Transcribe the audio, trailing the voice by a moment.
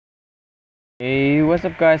Hey, what's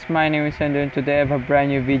up guys, my name is Andrew and today I have a brand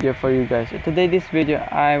new video for you guys. Today this video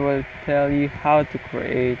I will tell you how to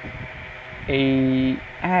create a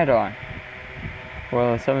add-on.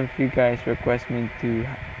 Well, some of you guys request me to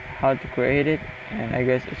how to create it, and I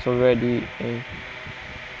guess it's already a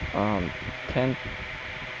 10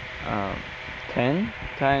 10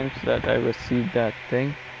 times that I received that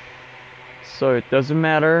thing, so it doesn't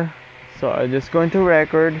matter. So I'm just going to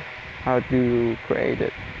record how to create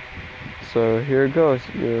it. So here goes,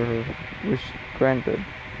 your wish granted.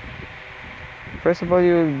 First of all,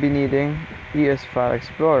 you will be needing ES File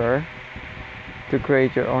Explorer to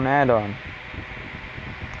create your own add-on.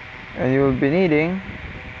 And you will be needing,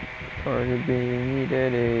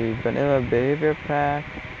 needed a vanilla behavior pack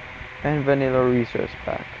and vanilla resource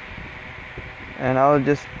pack. And I'll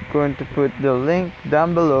just going to put the link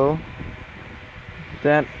down below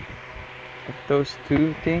that of those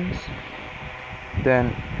two things, then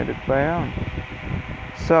hit it by on.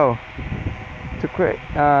 So to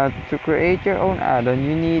create your own add-on,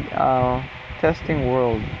 you need a testing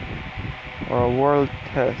world or a world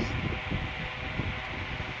test.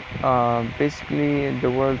 Basically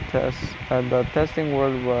the testing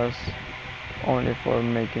world was only for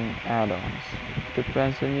making add-ons.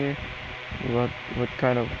 Depends on you what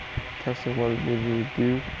kind of testing world will you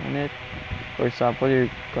do in it. For example, you're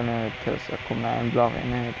gonna test a command block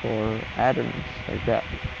in it or add-ons like that.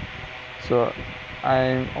 So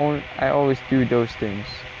I always do those things.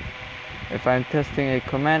 If I'm testing a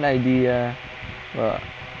command idea, well,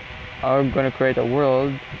 I'm gonna create a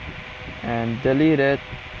world and delete it,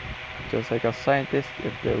 just like a scientist.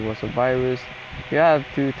 If there was a virus, you have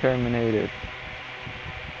to terminate it.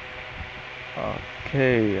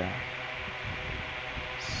 Okay,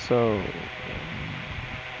 so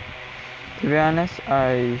to be honest,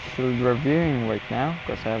 I should be reviewing right now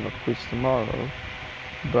because I have a quiz tomorrow.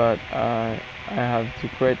 But I have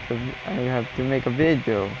to make a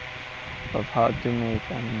video of how to make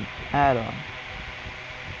an add-on.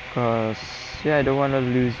 Because yeah, I don't want to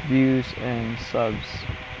lose views and subs.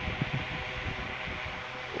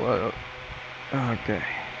 Well, okay.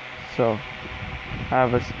 So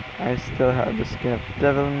I still have the skin of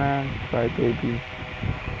Devilman by Baby.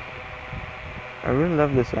 I really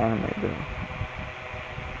love this anime though.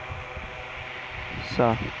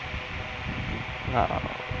 So now,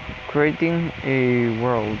 creating a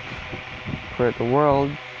world. Create a world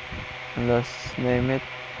and let's name it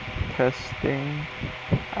testing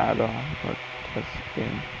add-on or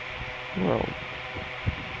testing world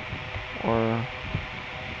or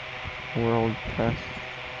world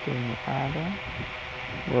testing add-on.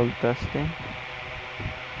 World testing.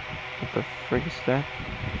 What the frick is that?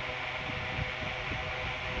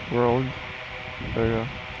 World. There we go.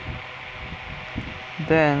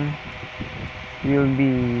 Then you'll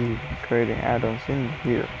be creating add-ons in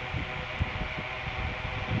here.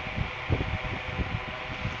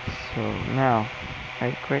 So now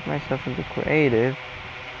I create myself into creative,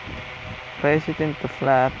 place it into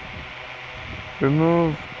flat,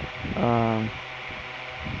 remove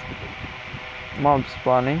mob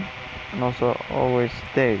spawning, and also always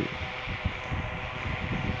stay.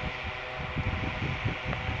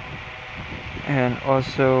 And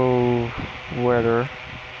also weather.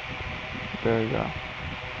 There we go.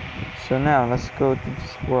 So now let's go to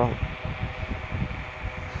this world.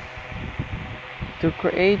 To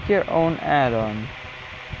create your own add-on,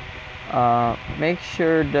 make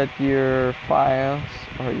sure that your files,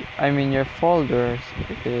 or your folders,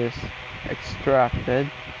 is extracted.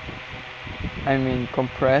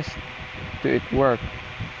 Compressed to it work.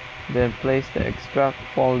 Then place the extract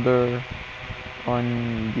folder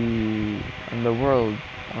on the world,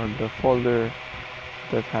 or the folder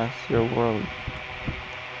that has your world.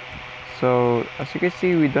 So as you can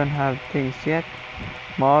see, we don't have things yet.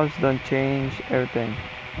 Mobs don't change everything.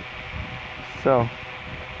 So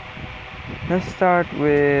let's start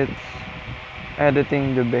with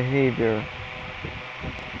editing the behavior,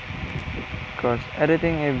 because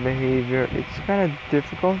editing a behavior, it's kind of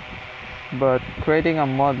difficult, but creating a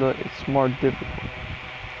model is more difficult.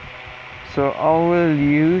 So I will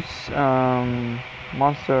use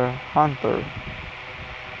Monster Hunter.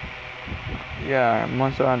 Yeah,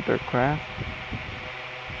 Monster Hunter Craft.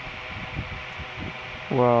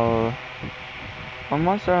 Well, on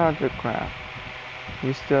Monster Hunter Craft,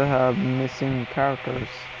 we still have missing characters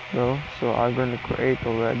though, so I'm going to create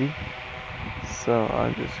already. So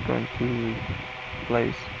I'm just going to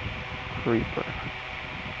place Creeper.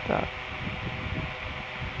 That.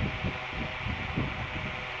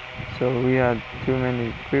 So we had too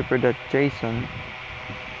many Creeper that Jason.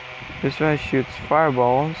 This one shoots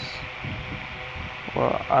fireballs.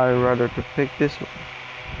 Well, I rather to pick this one.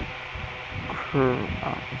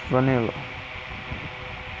 Vanilla.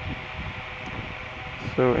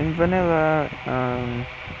 So in vanilla,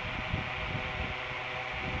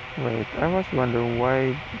 wait, I was wondering why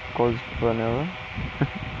it calls vanilla.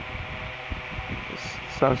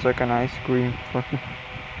 Sounds like an ice cream for me.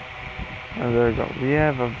 And there we go. We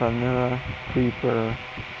have a vanilla creeper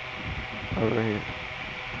over here.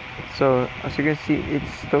 So as you can see,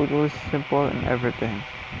 it's totally simple and everything.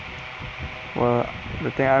 Well,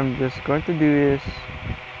 the thing I'm just going to do is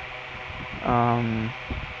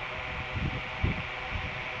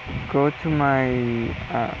go to my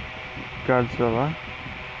Godzilla.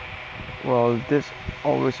 Well, this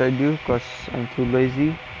always I do because I'm too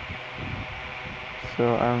lazy.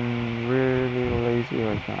 So I'm really lazy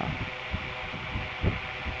right now.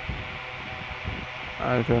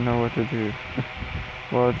 I don't know what to do.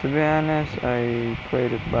 Well, to be honest, I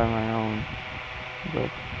created by my own. But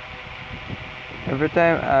every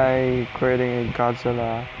time I creating a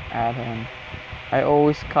Godzilla add-on, I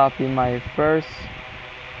always copy my first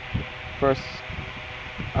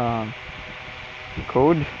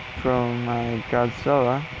code from my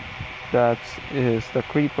Godzilla, that is the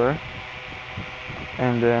creeper,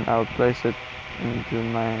 and then I'll place it into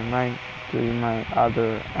my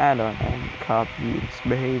other add-on and copy its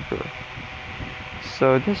behavior.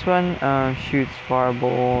 So this one shoots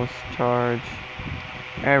fireballs, charge,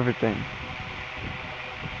 everything,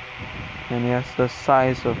 and it has the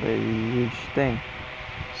size of a huge thing.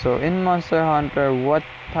 So in Monster Hunter, what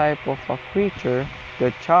type of a creature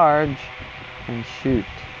that charge and shoot?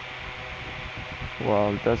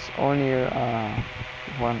 Well, that's only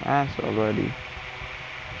one answer already.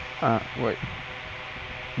 Wait,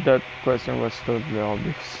 that question was totally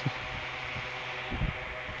obvious.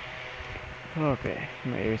 Okay,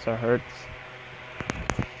 my ears are hurts.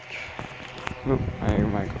 Oop, my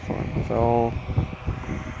microphone fell.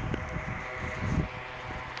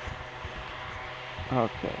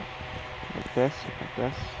 Okay, like this.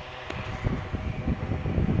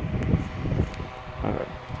 Okay,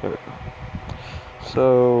 there we go.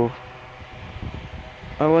 So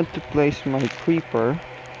I want to place my creeper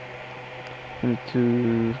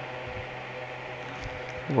into,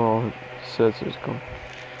 well, it says it's called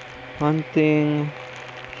hunting,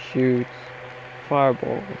 shoots,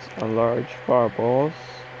 fireballs, a large fireballs.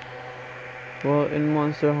 Well, in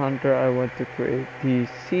Monster Hunter, I want to create the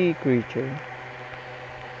sea creature.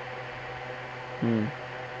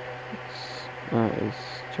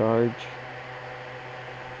 It's charge,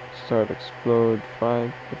 start explode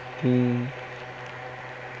 5:15,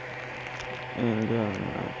 and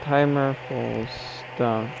timer falls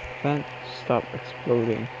down. Vent, stop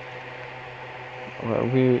exploding. Well,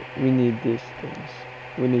 we need these things.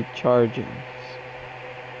 We need charging.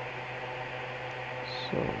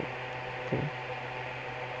 So okay.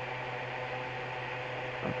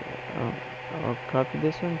 I'll copy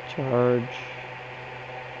this one. Charge.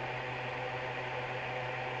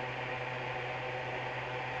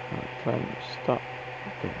 Timer stop.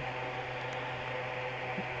 Okay.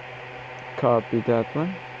 Copy that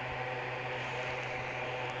one.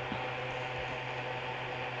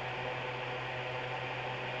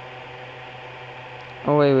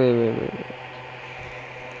 Oh wait.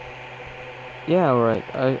 Yeah, alright.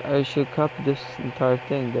 I should copy this entire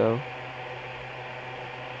thing though.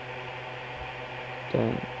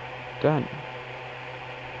 Then done.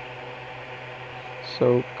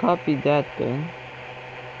 So copy that thing.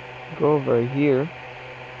 Go over here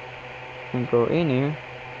and go in here.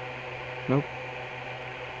 Nope.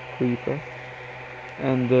 Creeper.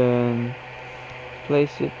 And then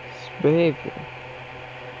place its behavior.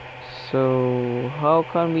 So how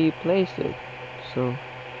can we place it? So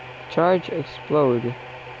charge explode.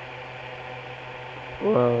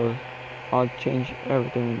 Well, I'll change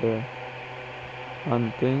everything in there.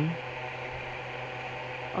 Hunting.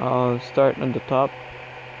 I'll start on the top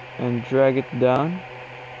and drag it down.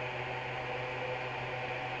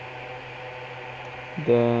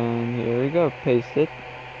 Then here we go, paste it.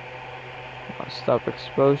 I'll stop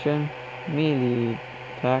explosion, melee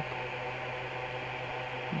attack.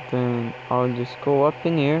 Then I'll just go up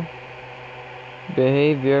in here.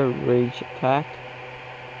 Behavior, rage attack.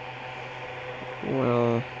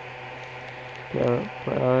 Well,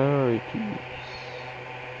 priorities.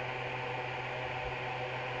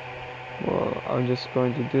 Well, I'm just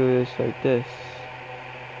going to do this like this.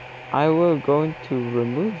 I will going to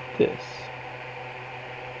remove this.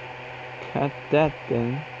 Cut that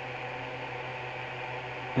thing.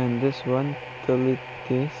 And this one, delete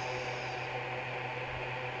this.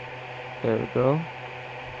 There we go.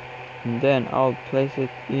 And then I'll place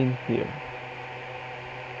it in here.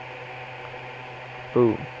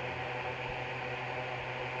 Boom.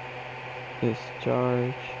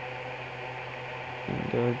 Discharge.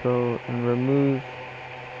 And there we go. And remove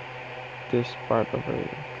this part of it.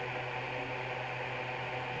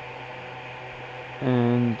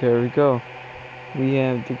 And there we go. We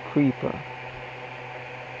have the creeper.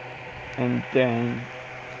 And then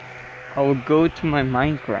I will go to my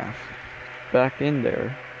Minecraft. Back in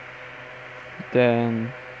there.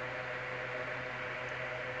 Then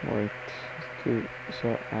wait.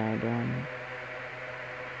 So add-on.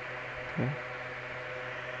 Okay.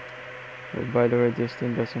 Oh, by the way, this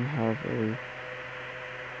thing doesn't have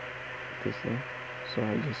this thing, so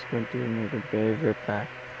I'm just going to make a behavior pack.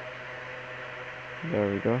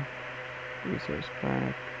 There we go. Resource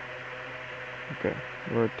pack. Okay,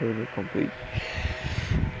 we're totally complete.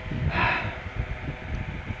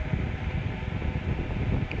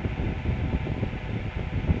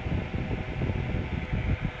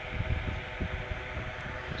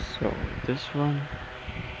 So this one.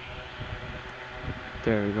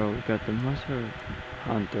 There we go. We got the monster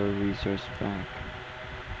hunter resource pack.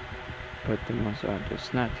 But the monster hunter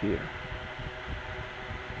is not here.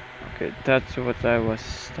 Okay, that's what I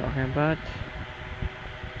was talking about.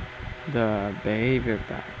 The behavior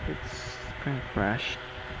pack, it's kind of crashed.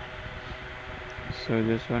 So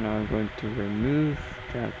this one I'm going to remove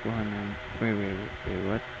that one and wait,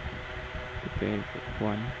 what? The behavior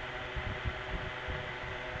one.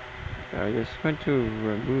 I'm just going to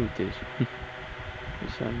remove this.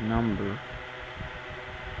 It's a number.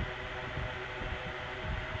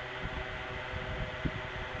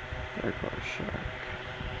 There goes shark.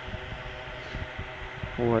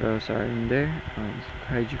 What else are in there?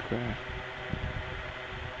 Kaiju craft.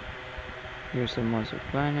 Here's the monster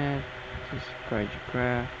planet. This is Kaiju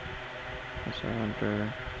craft. Monster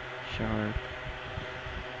hunter. Shark.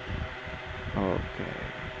 Okay.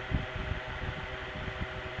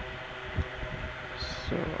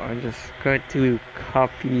 So I just got to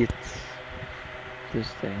copy it. This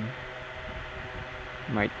thing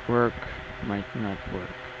might work, might not work.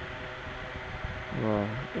 Well,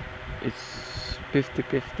 it's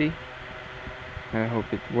 50-50. I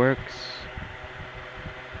hope it works.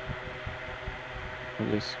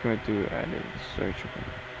 I'm just going to add a search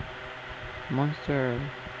monster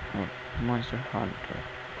hunter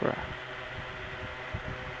craft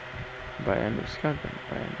by Underscotland,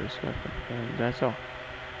 and that's all.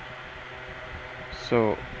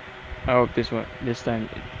 So I hope this time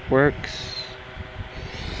it works.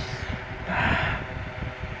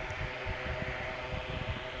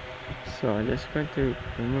 So I'm just going to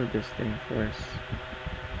remove this thing first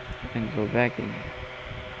and go back in.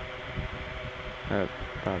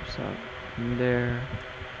 Pops up in there.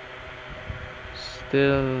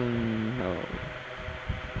 Still no.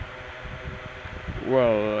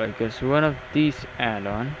 Well, I guess one of these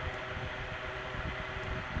add-on.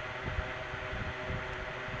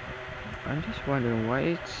 I'm just wondering why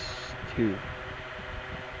it's 2.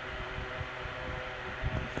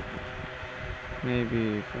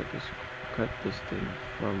 Maybe if I just cut this thing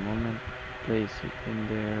for a moment, place it in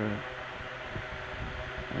there,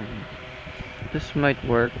 and this might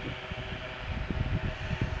work.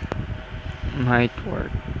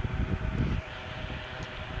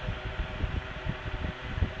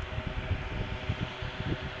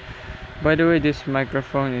 By the way, this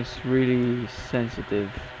microphone is really sensitive.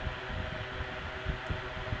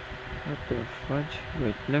 What the fudge?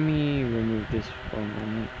 Wait, let me remove this for a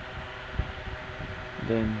moment.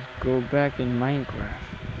 Then go back in Minecraft.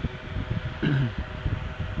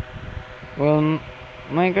 Well,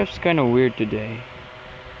 Minecraft's kind of weird today.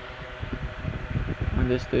 On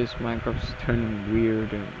this days, Minecraft's turning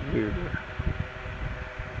weirder and weirder.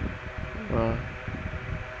 Well,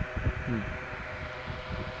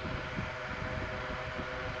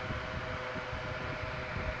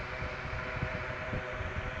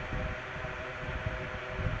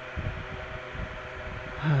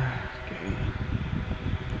 okay.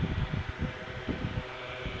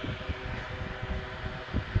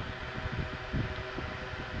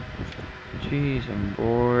 Jeez, I'm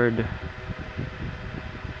bored.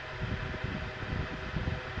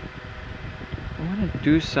 I want to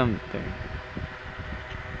do something.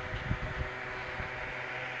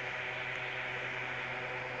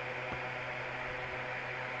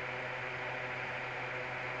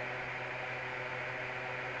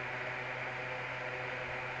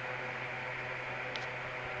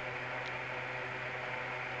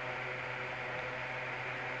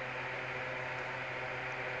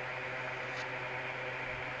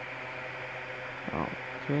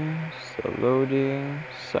 Okay, so loading,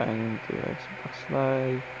 sign into Xbox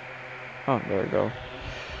Live. Oh, there we go.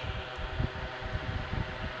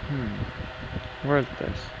 World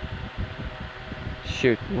test.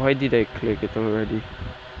 Shoot, why did I click it already?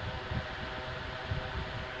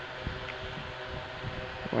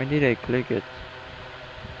 Why did I click it?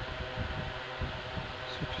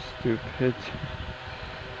 Such a stupid.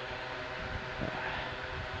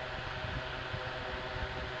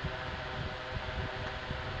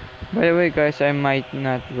 By the way guys, I might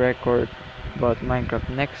not record about Minecraft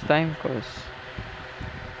next time because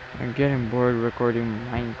I'm getting bored recording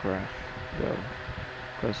Minecraft though.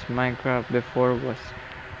 Because Minecraft before was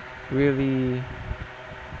really,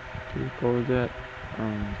 what do you call that,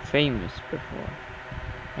 famous before.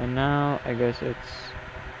 And now I guess it's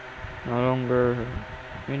no longer,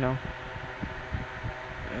 you know,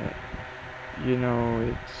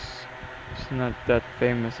 it's not that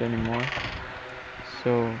famous anymore.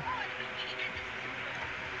 So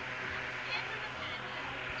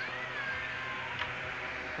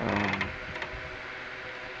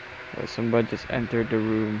somebody just entered the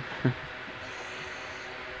room.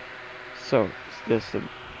 So it's just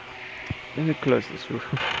let me close this room.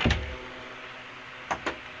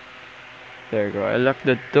 There you go. I locked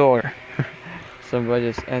the door.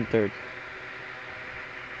 Somebody just entered.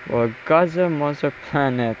 Well, Gaza Monster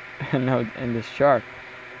Planet and out in the shark.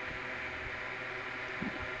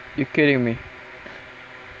 You kidding me?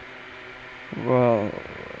 Well,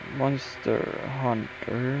 Monster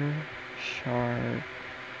Hunter Shark.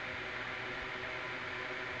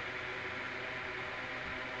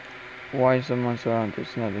 Why is the Monster Hunter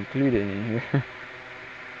not included in here?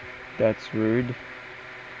 That's rude.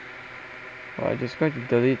 Well, I just going to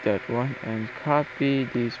delete that one and copy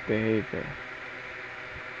this behavior.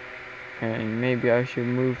 And maybe I should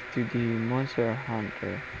move to the Monster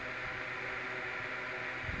Hunter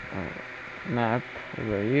map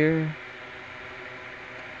over here.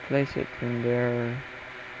 Place it in there.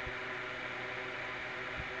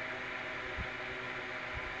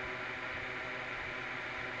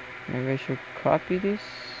 Maybe I should copy this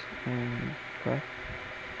and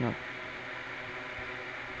no.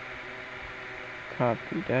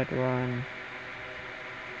 Copy that one.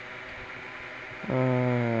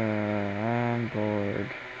 I'm bored.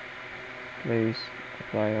 Please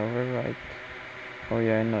apply overwrite. Oh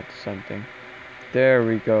yeah, I noticed something. There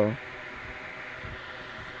we go.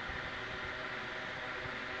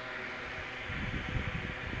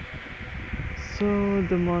 So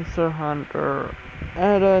the Monster Hunter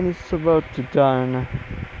add-on is about to done.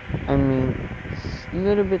 I mean, it's a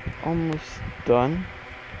little bit almost done,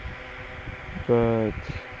 but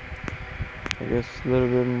I guess a little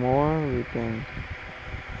bit more we can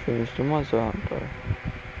finish the Monster Hunter.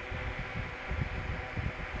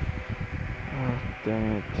 Oh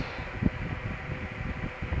damn it.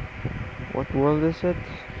 What world is it?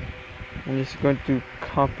 I'm just going to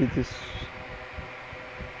copy this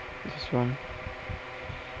one.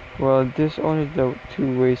 Well, there's only the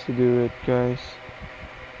two ways to do it, guys.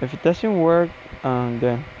 If it doesn't work,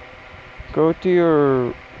 then go to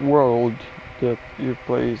your world that you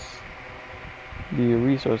place the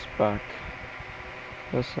resource pack.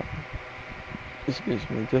 That's excuse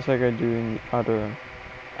me, just like I do in the other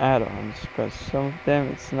add-ons, because some of them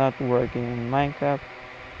it's not working in Minecraft.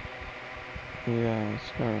 Yeah,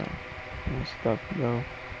 it's gonna messed up though.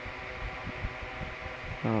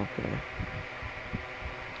 Okay.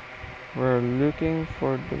 We're looking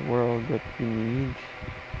for the world that we need.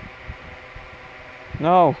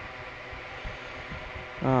 No!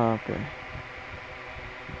 Oh, okay.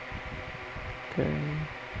 Okay.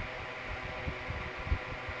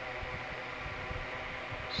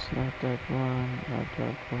 It's not that one, not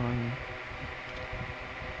that one.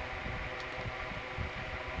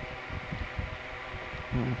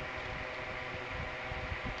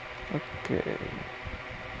 Okay.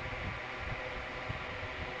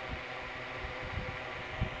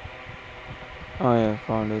 Oh yeah,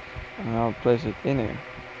 found it. And I'll place it in here.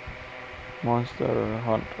 Monster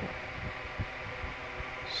Hunter.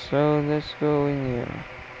 So let's go in here.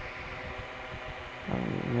 How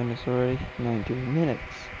many minutes already? 19 minutes.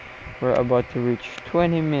 We're about to reach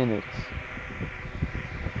 20 minutes.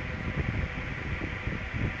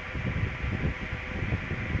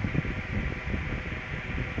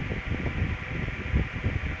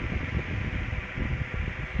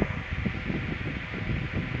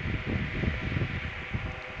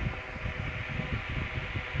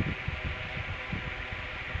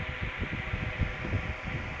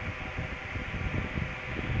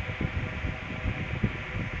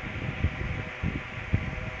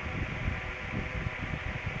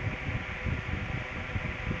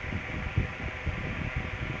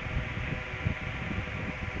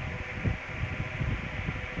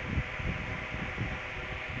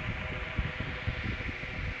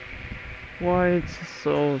 Why it's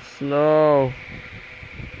so slow?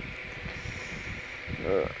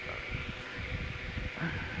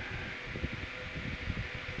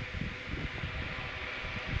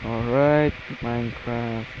 Alright,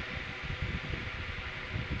 Minecraft.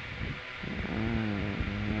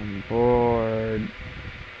 I'm bored.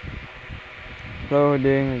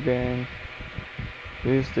 Loading again.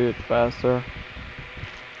 Please do it faster.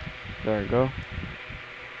 There we go.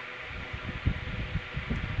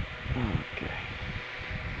 Okay.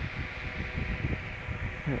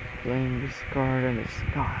 Playing this card in the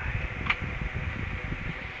sky.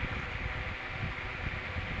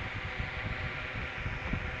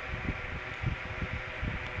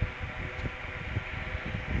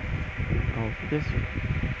 Oh, this one.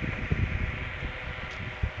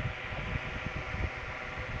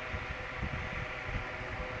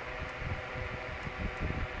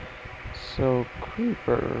 So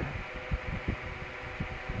creeper.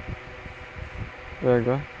 There we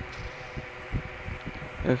go.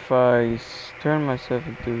 If I turn myself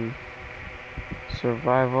into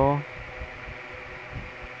survival,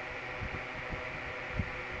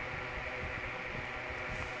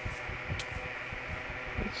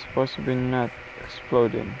 it's supposed to be not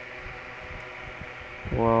exploding.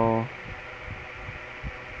 Well,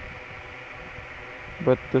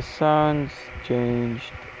 but the sounds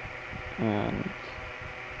changed, and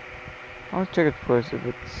I'll check it first if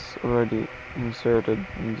it's already inserted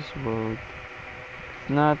in this world. If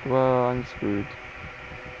not, well, I'm screwed.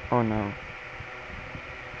 Oh no.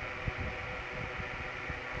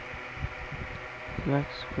 Black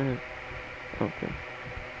screen. Okay.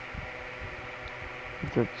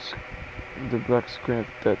 That's the black screen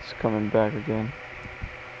that's coming back again.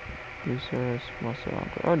 Resource monster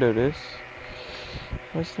hunter. Oh, there it is.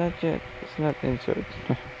 Oh, it's not yet. It's not inserted.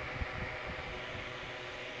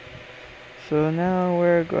 So now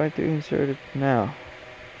we're going to insert it now.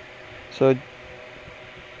 So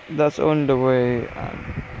that's on the way.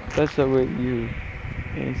 That's the way you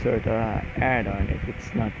insert an add-on if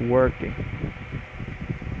it's not working.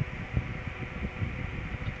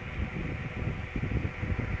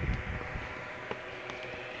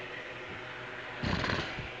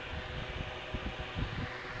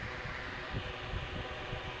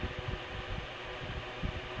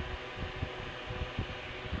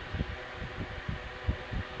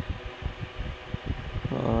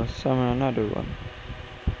 Summon another one.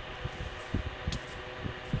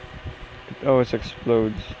 It always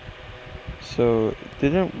explodes. So it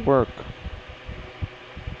didn't work.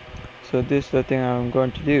 So this is the thing I'm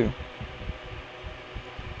going to do.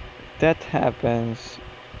 If that happens,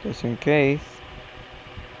 just in case,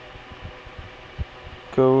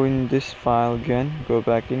 go in this file again, go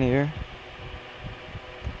back in here,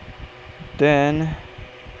 then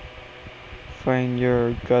find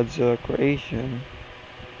your Godzilla creation.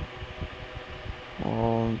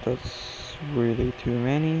 Oh, that's really too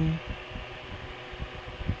many.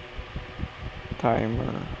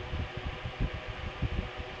 Timer.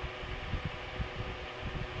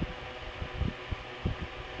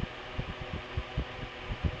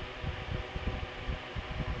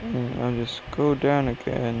 And I'll just go down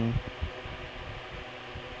again.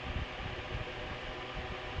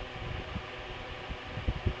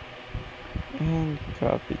 And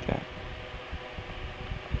copy that.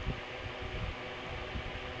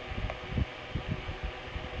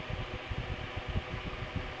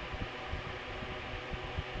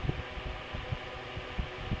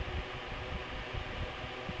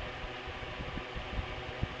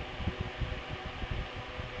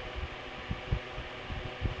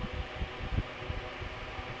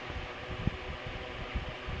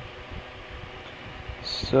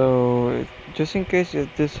 So just in case of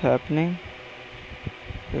this happening,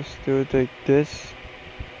 just do it like this.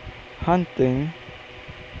 Hunting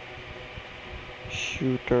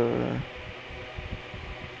shooter.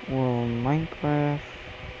 Well, Minecraft,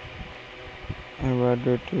 I'd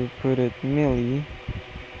rather to put it melee.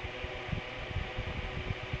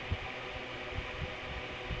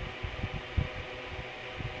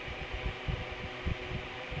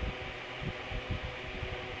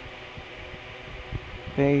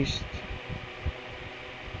 Paste.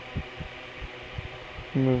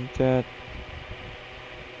 Move that.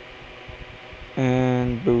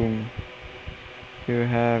 And boom. You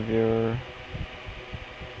have your...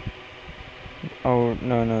 Oh,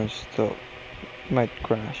 no, still. Might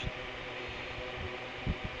crash.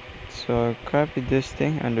 So copy this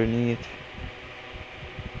thing underneath.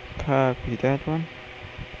 Copy that one.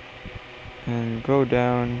 And go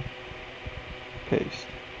down. Paste.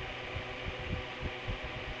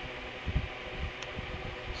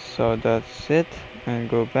 So that's it. And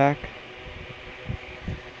go back.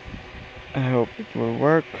 I hope it will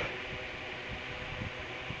work.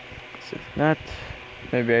 'Cause if not,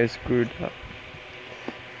 maybe I screwed up.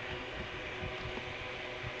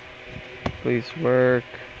 Please work.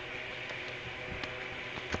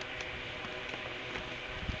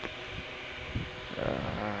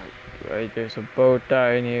 Right, there's a bow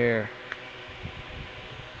tie in here.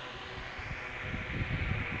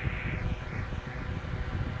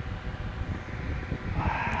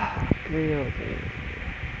 Okay.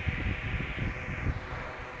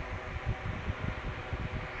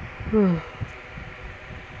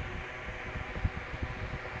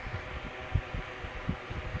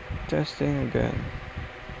 Testing again.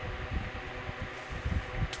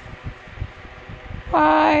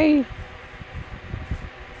 Hi.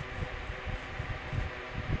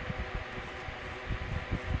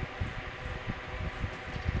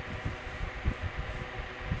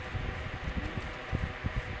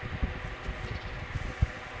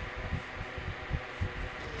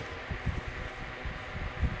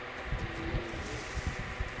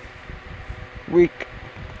 Weak.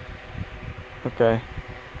 Okay.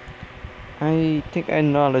 I think I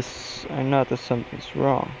noticed something's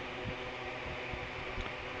wrong.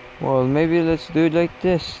 Well, maybe let's do it like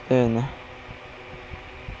this then.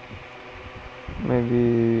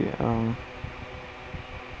 Maybe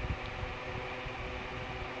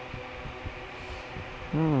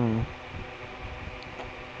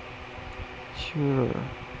sure.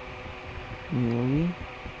 Really?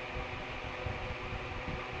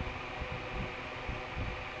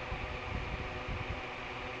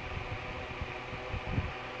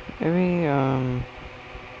 Maybe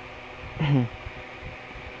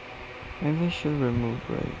maybe I should remove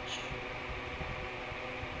rage.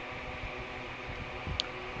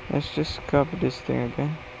 Let's just copy this thing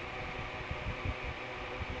again.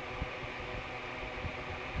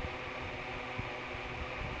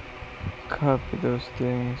 Copy those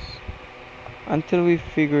things until we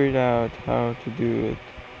figure it out how to do it,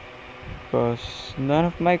 because none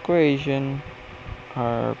of my creation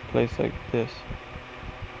are placed like this.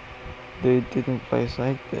 They didn't place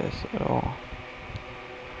like this at all.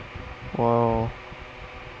 Well,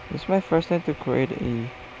 this is my first time to create a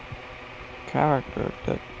character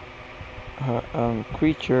that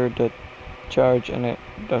creature that charge and it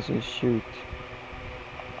doesn't shoot.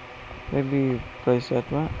 Maybe place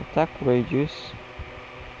that one. Attack radius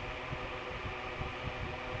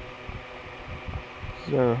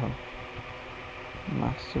 0.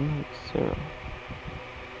 Maximum 0.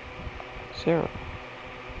 0.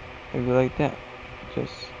 Maybe like that.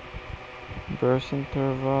 Just burst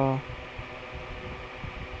interval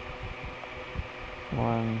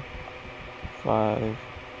 1, 5.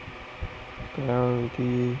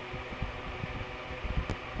 Priority.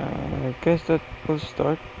 I guess that will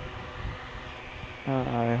start.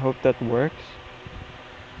 I hope that works.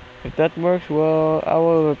 If that works, well, I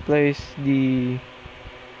will replace the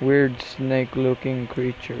weird snake looking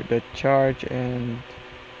creature that charge and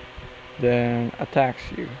then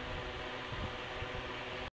attacks you.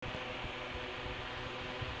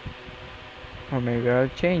 Or maybe I'll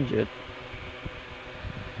change it.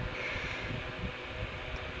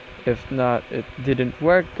 If not, it didn't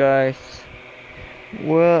work, guys.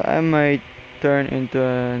 Well, I might turn into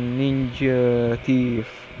a ninja thief.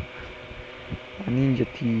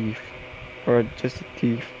 Or just a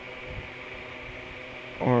thief.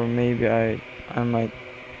 Or maybe I might,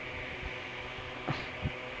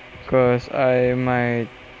 cause I might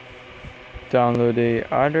download a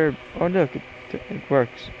other. Oh look, it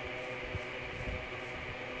works.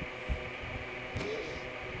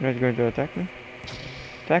 You're not going to attack me?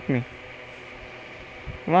 Attack me!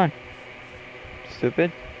 Come on,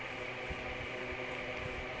 stupid!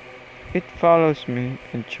 It follows me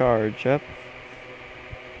and charge up.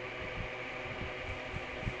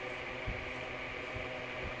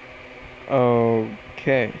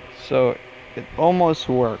 Okay, so it almost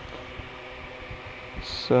worked.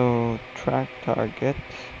 So track target.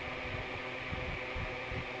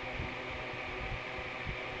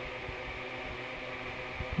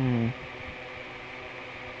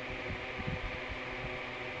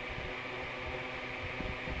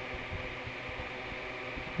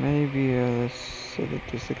 Maybe let's set it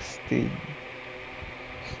to 16.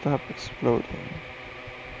 Stop exploding.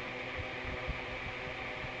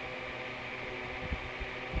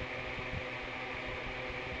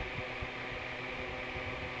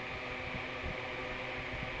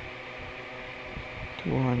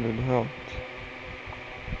 Health.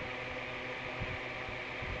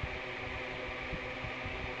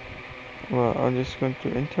 Well, I'm just going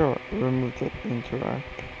to remove that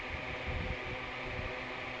interact.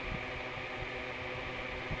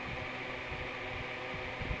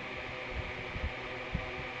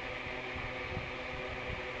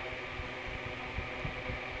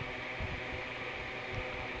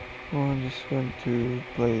 Well, I'm just going to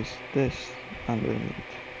place this underneath.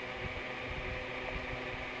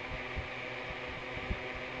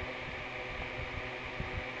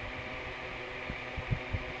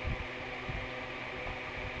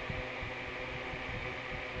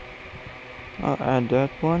 I'll add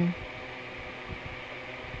that one.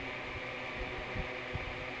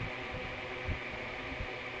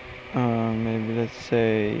 Maybe let's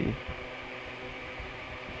say,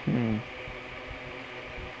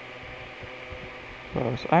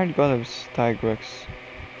 well, so Iron Golem's Tigrex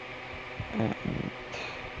and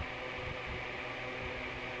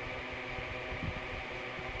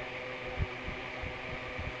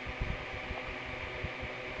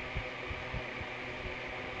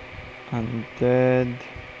Undead.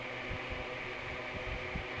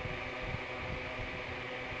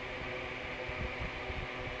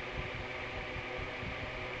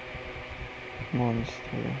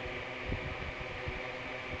 Monster.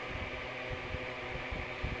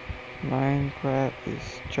 Minecraft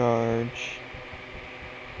is charged.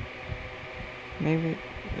 Maybe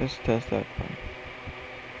let's test that one.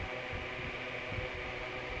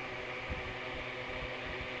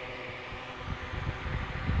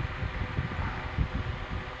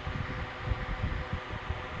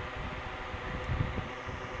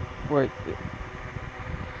 Wait,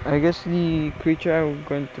 I guess the creature I'm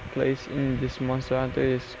going to place in this monster hunter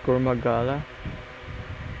is Gormagala.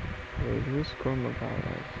 Wait, who's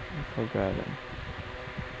Gormagala? I forgot him.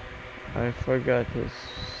 I forgot his.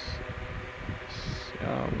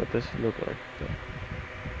 What does he look like?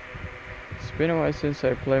 It's been a while since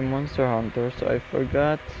I played Monster Hunter, so I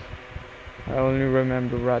forgot. I only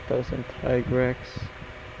remember Rattles and Tigrex.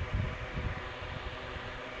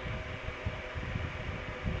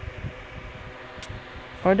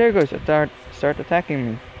 Oh, there goes. Start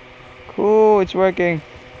attacking me. Cool, it's working.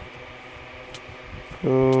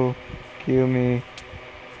 Cool, kill me.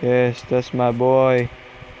 Yes, that's my boy.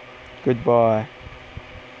 Good boy.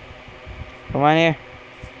 Come on here.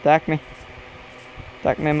 Attack me.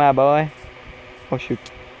 Attack me, my boy. Oh shoot.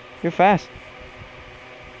 You're fast.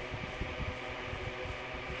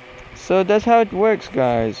 So that's how it works,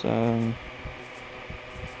 guys. Well,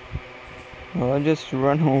 I just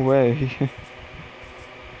run away.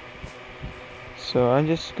 So I'm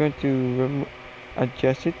just going to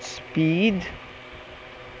adjust its speed,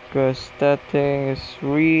 because that thing is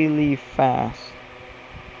really fast.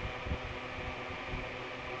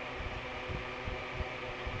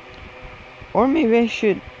 Or maybe I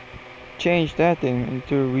should change that thing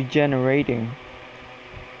into regenerating,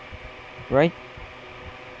 right?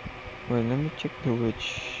 Wait, let me check the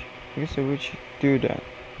witch. I guess the witch should do that,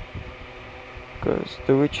 because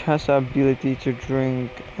the witch has the ability to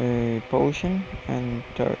drink a potion and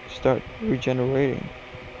start regenerating.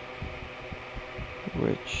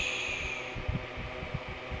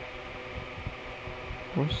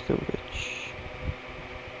 Where's the witch?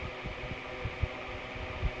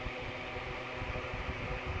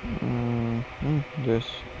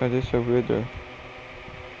 There's a wither.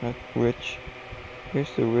 Not witch.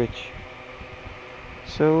 Here's the witch.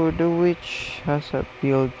 So the witch has the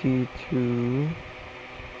ability to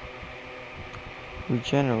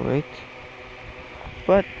regenerate,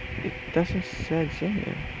 but it doesn't say it's in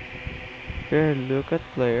there. Here, look at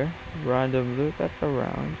player, random look at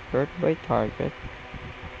around, hurt by target,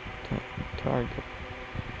 target.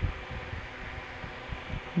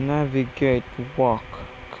 Navigate, walk,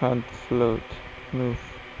 can't float, move,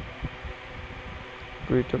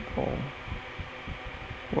 breathable.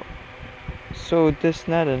 So that's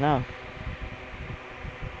not enough.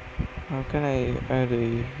 How can I add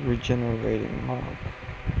a regenerating mob?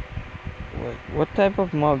 What type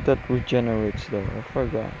of mob that regenerates though? I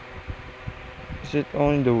forgot. Is it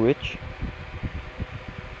only the witch?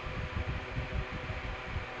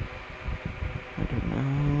 I don't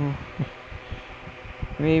know.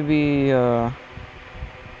 Maybe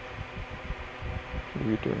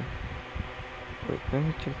wither. Wait, let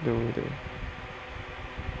me check the wither.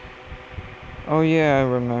 Oh yeah, I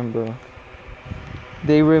remember.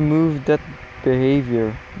 They removed that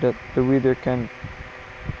behavior that the wither can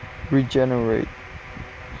regenerate.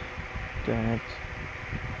 Damn it.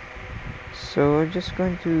 So we're just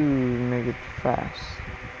going to make it fast.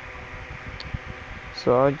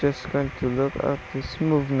 So I'm just going to look at this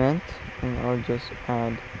movement and I'll just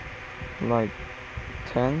add like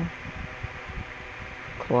 10.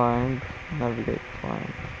 Climb, navigate,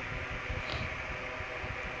 climb.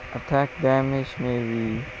 Attack damage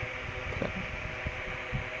maybe 10.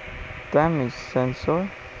 Damage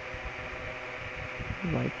sensor,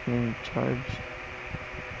 lightning charge,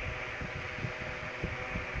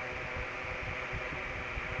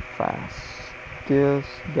 deals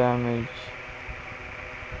damage,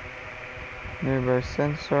 nearby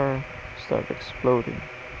sensor start exploding.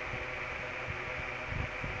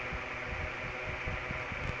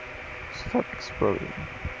 Start exploding.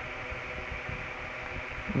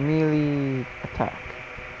 Melee attack.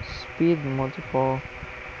 Speed multiple.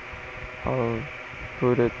 I'll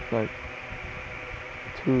put it like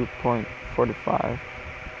 2.45.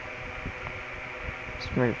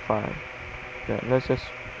 Let's make it 5. Yeah, let's just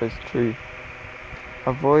place 3.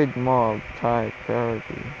 Avoid mob type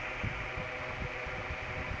parity.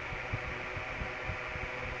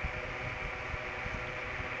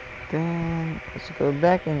 Then let's go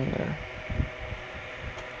back in here.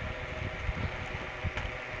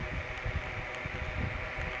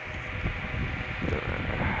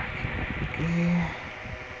 Okay.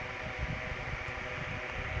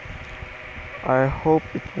 I hope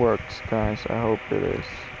it works, guys. I hope it is.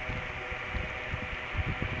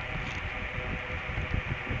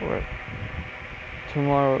 Wait.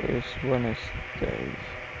 Tomorrow is Wednesday.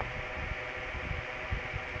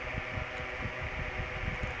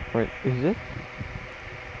 Wait, is it?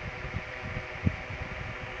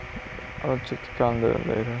 I'll check the calendar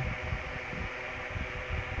later.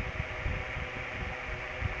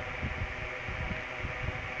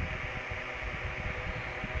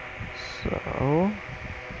 So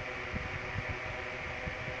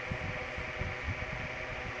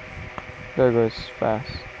there goes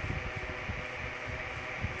fast.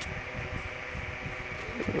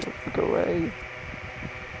 Go away.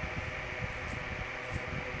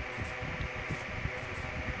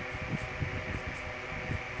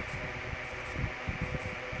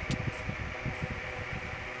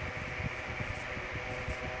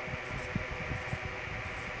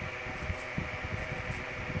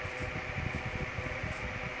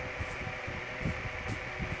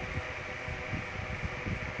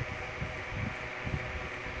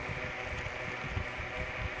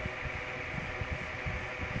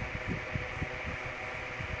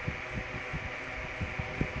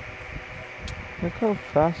 Look how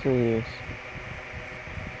fast he is.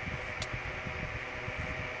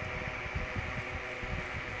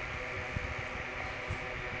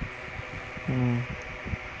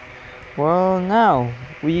 Well, now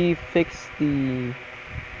we fixed the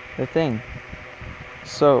thing.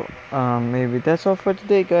 So maybe that's all for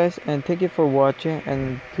today, guys, and thank you for watching.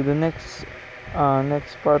 And to the next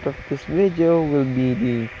part of this video will be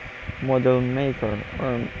the model maker,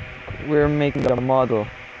 or we're making the model.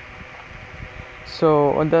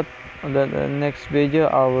 So on that next video,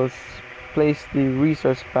 I will place the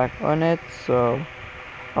resource pack on it. So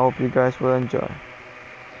I hope you guys will enjoy.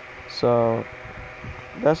 So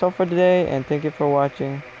that's all for today, and thank you for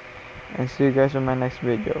watching, and see you guys in my next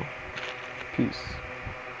video. Peace.